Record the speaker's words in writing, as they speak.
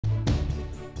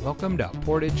Welcome to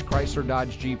Portage Chrysler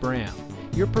Dodge Jeep Ram,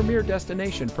 your premier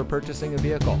destination for purchasing a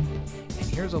vehicle. And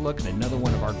here's a look at another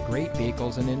one of our great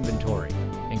vehicles in inventory,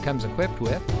 and comes equipped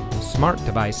with smart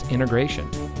device integration,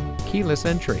 keyless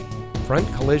entry,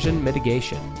 front collision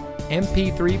mitigation,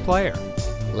 MP3 player,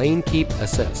 lane keep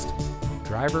assist,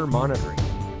 driver monitoring,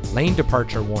 lane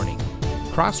departure warning,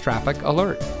 cross traffic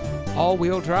alert,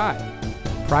 all-wheel drive,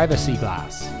 privacy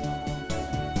glass.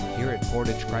 Here at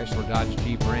Portage Chrysler Dodge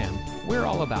Jeep Ram, we're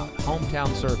all about hometown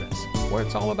service, where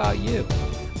it's all about you.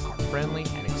 Our friendly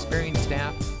and experienced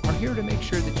staff are here to make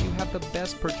sure that you have the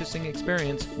best purchasing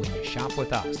experience when you shop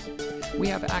with us. We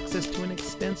have access to an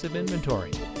extensive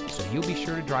inventory, so you'll be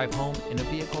sure to drive home in a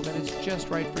vehicle that is just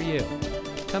right for you.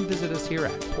 Come visit us here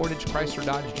at Portage Chrysler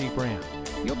Dodge Jeep Ram.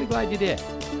 You'll be glad you did.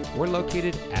 We're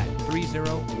located at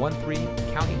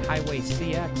 3013 County Highway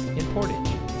CX in Portage.